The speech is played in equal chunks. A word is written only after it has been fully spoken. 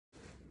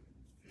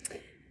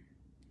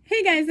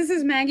Hey guys, this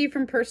is Maggie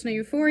from Personal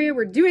Euphoria.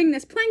 We're doing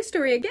this plank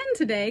story again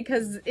today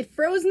because it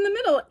froze in the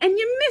middle and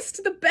you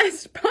missed the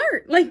best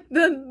part. Like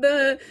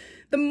the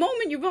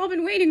moment you've all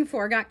been waiting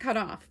for got cut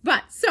off.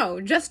 But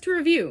so just to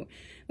review,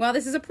 while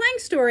this is a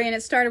plank story and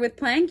it started with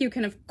plank, you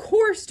can of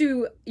course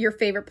do your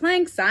favorite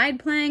plank, side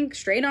plank,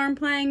 straight arm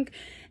plank,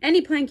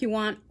 any plank you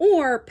want,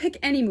 or pick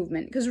any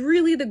movement because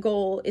really the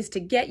goal is to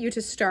get you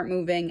to start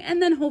moving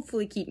and then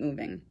hopefully keep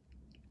moving.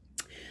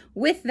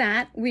 With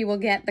that, we will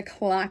get the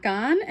clock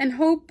on and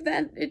hope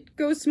that it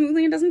goes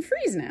smoothly and doesn't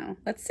freeze now.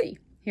 Let's see.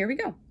 Here we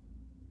go.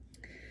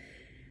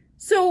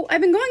 So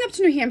I've been going up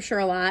to New Hampshire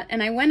a lot,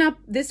 and I went up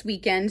this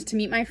weekend to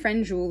meet my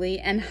friend Julie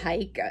and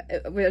hike.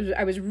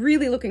 I was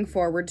really looking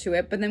forward to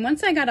it, but then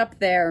once I got up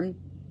there,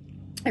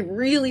 I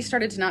really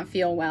started to not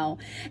feel well.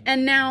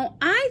 And now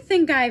I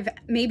think I've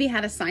maybe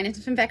had a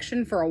sinus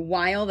infection for a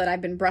while that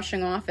I've been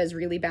brushing off as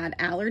really bad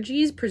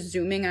allergies,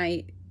 presuming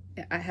I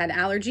had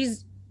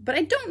allergies. But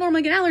I don't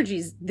normally get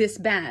allergies this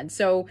bad.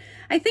 So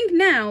I think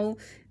now,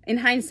 in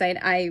hindsight,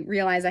 I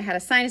realize I had a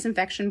sinus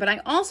infection, but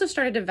I also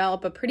started to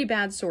develop a pretty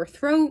bad sore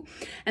throat.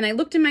 And I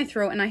looked in my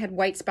throat and I had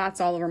white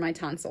spots all over my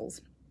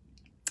tonsils.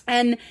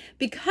 And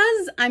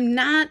because I'm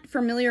not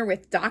familiar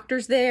with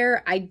doctors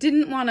there, I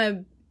didn't want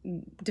to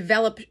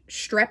develop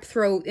strep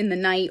throat in the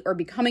night or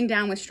be coming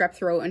down with strep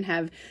throat and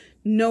have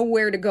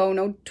nowhere to go,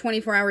 no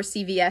 24-hour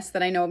CVS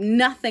that I know of,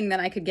 nothing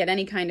that I could get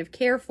any kind of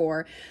care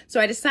for.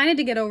 So I decided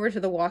to get over to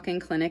the walk-in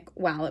clinic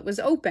while it was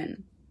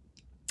open.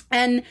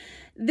 And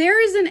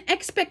there is an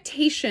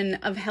expectation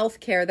of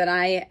healthcare that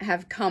I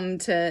have come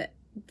to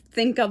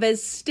think of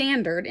as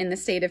standard in the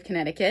state of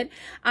Connecticut.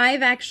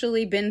 I've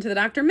actually been to the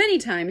doctor many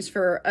times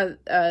for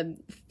a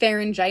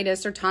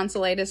pharyngitis or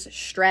tonsillitis,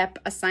 strep,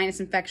 a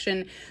sinus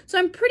infection, so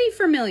I'm pretty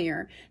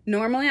familiar.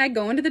 Normally I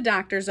go into the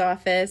doctor's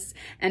office,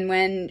 and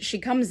when she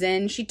comes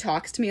in, she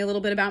talks to me a little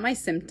bit about my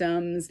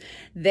symptoms.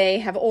 They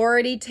have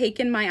already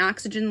taken my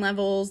oxygen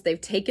levels, they've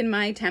taken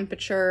my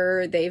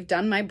temperature, they've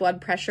done my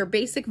blood pressure,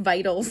 basic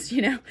vitals,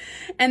 you know,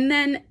 and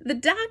then the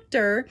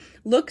doctor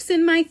looks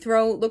in my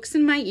throat, looks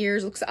in my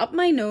ears, looks up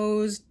my nose,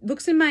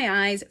 looks in my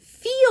eyes,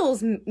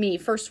 feels me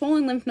for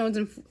swollen lymph nodes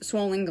and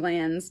swollen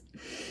glands,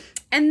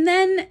 and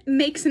then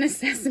makes an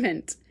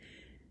assessment.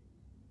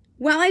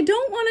 While I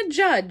don't want to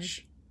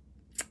judge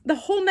the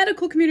whole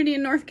medical community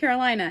in North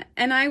Carolina,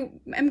 and I'm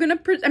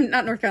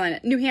not North Carolina,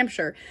 New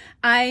Hampshire,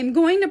 I'm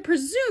going to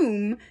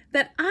presume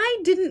that I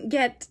didn't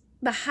get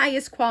the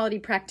highest quality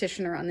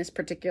practitioner on this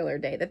particular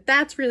day,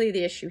 that's really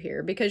the issue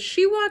here, because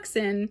she walks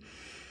in,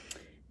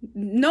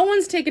 no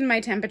one's taken my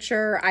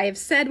temperature. I have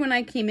said when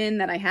I came in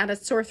that I had a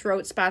sore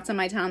throat, spots on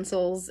my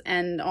tonsils,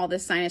 and all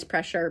this sinus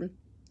pressure.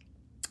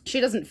 She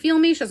doesn't feel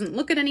me. She doesn't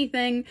look at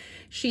anything.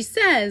 She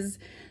says,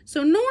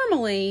 so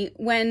normally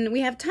when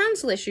we have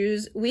tonsil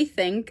issues, we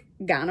think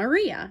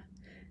gonorrhea.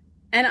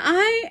 And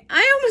I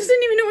almost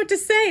didn't even know what to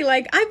say.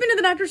 Like, I've been to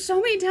the doctor so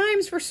many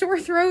times for sore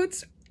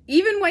throats,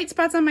 even white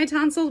spots on my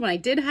tonsils when I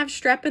did have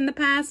strep in the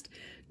past.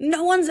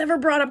 No one's ever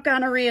brought up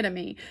gonorrhea to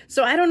me.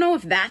 So I don't know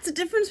if that's a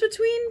difference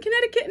between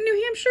Connecticut and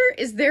New Hampshire.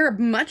 Is there a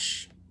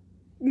much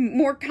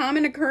more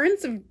common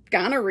occurrence of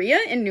gonorrhea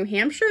in New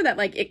Hampshire that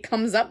like it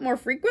comes up more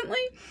frequently?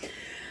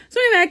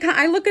 So anyway,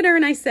 I look at her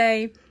and I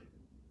say,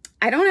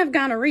 I don't have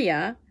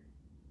gonorrhea.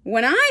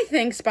 When I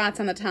think spots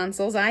on the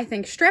tonsils, I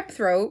think strep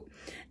throat.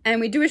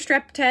 And we do a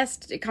strep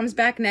test. It comes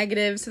back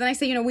negative. So then I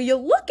say, you know, will you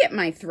look at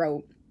my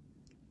throat?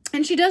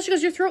 And she does. She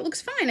goes, your throat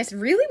looks fine. I said,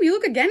 really? Will you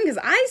look again? Because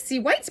I see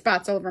white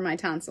spots all over my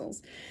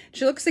tonsils.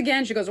 She looks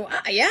again. She goes, well,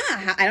 yeah,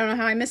 I don't know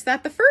how I missed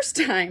that the first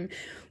time,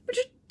 which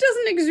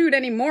doesn't exude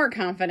any more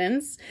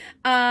confidence.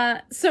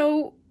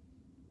 So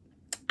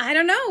I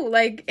don't know,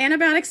 like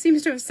antibiotics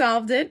seems to have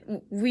solved it.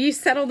 We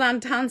settled on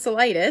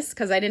tonsillitis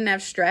because I didn't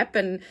have strep,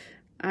 and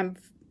I'm,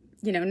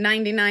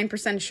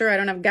 99% sure I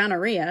don't have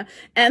gonorrhea.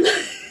 And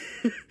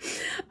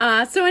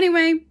so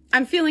anyway,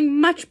 I'm feeling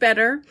much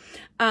better.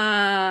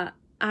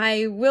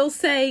 I will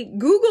say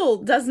Google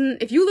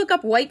doesn't, if you look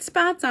up white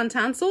spots on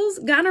tonsils,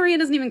 gonorrhea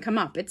doesn't even come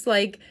up. It's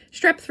like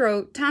strep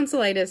throat,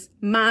 tonsillitis,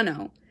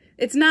 mono.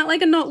 It's not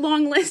like a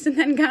long list and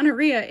then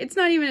gonorrhea. It's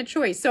not even a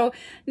choice. So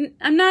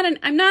I'm not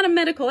a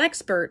medical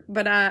expert,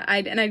 but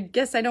I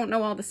guess I don't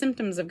know all the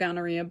symptoms of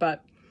gonorrhea.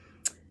 But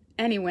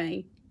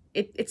anyway,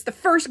 it's the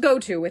first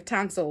go-to with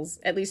tonsils,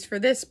 at least for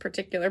this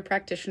particular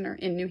practitioner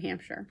in New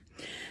Hampshire.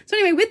 So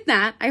anyway, with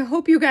that, I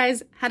hope you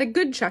guys had a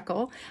good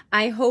chuckle.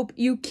 I hope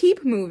you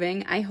keep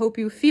moving. I hope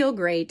you feel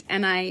great,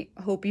 and I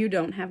hope you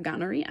don't have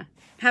gonorrhea.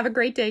 Have a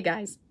great day,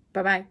 guys.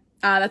 Bye-bye.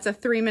 That's a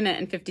 3-minute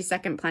and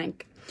 50-second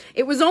plank.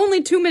 It was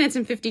only 2 minutes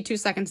and 52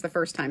 seconds the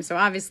first time, so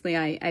obviously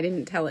I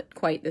didn't tell it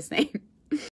quite the same.